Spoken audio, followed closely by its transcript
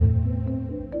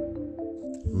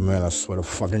Man, I swear to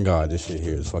fucking God, this shit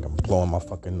here is fucking blowing my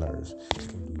fucking nerves.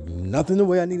 Nothing the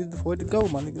way I needed for it to go,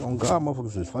 my nigga. On God,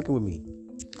 motherfuckers is fucking with me.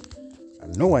 I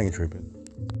know I ain't tripping.